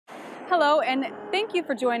Hello, and thank you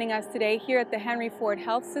for joining us today here at the Henry Ford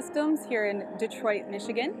Health Systems here in Detroit,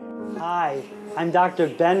 Michigan. Hi, I'm Dr.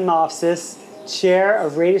 Ben Movsas, Chair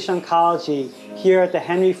of Radiation Oncology here at the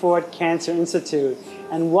Henry Ford Cancer Institute,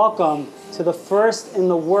 and welcome to the first in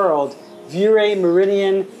the world ViewRay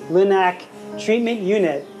MRIdian Linac Treatment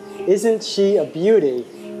Unit. Isn't she a beauty?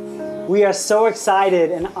 We are so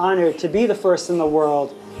excited and honored to be the first in the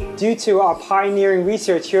world due to our pioneering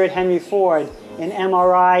research here at Henry Ford in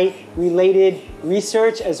MRI-related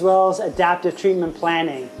research as well as adaptive treatment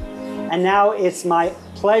planning. And now it's my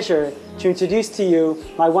pleasure to introduce to you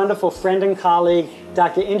my wonderful friend and colleague,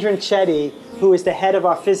 Dr. Cheti, who is the head of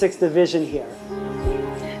our physics division here.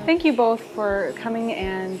 Thank you both for coming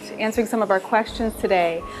and answering some of our questions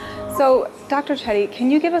today. So, Dr. Cheti, can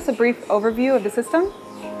you give us a brief overview of the system?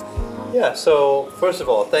 Yeah, so first of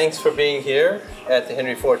all, thanks for being here at the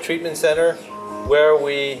Henry Ford Treatment Center, where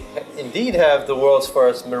we indeed have the world's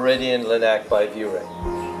first MRIdian Linac by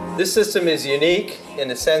ViewRay. This system is unique in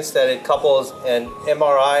the sense that it couples an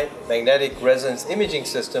MRI, magnetic resonance imaging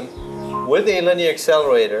system, with a linear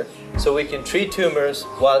accelerator, so we can treat tumors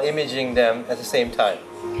while imaging them at the same time.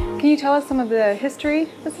 Can you tell us some of the history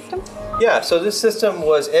of the system? Yeah, so this system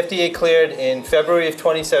was FDA cleared in February of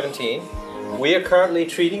 2017. We are currently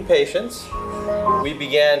treating patients. We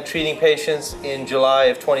began treating patients in July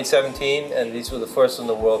of 2017, and these were the first in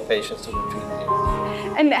the world patients that we treated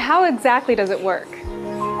here. And how exactly does it work?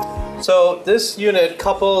 So this unit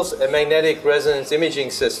couples a magnetic resonance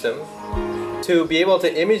imaging system to be able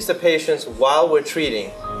to image the patients while we're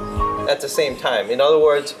treating at the same time. In other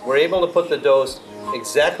words, we're able to put the dose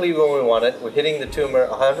exactly where we want it. We're hitting the tumor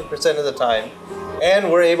 100% of the time,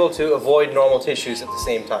 and we're able to avoid normal tissues at the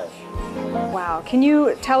same time. Wow. Can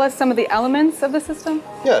you tell us some of the elements of the system?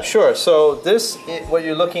 Yeah, sure. So what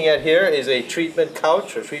you're looking at here is a treatment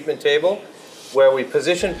couch or treatment table where we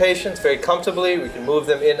position patients very comfortably. We can move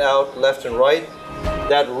them in, out, left and right.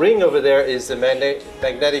 That ring over there is the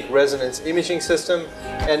magnetic resonance imaging system.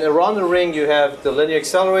 And around the ring you have the linear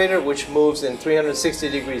accelerator, which moves in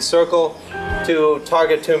 360-degree circle to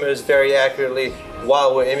target tumors very accurately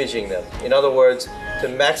while we're imaging them. In other words, to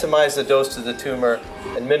maximize the dose to the tumor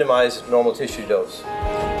and minimize normal tissue dose.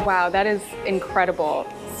 Wow, that is incredible.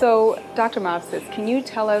 So, Dr. Movsas, can you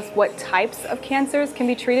tell us what types of cancers can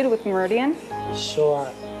be treated with MRIdian? Sure.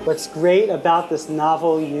 What's great about this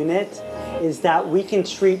novel unit is that we can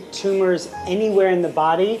treat tumors anywhere in the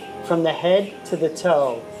body from the head to the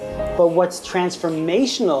toe. But what's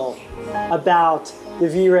transformational about the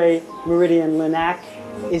ViewRay MRIdian Linac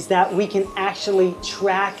is that we can actually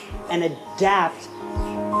track and adapt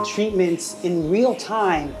treatments in real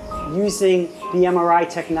time using the MRI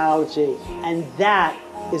technology, and that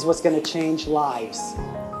is what's going to change lives.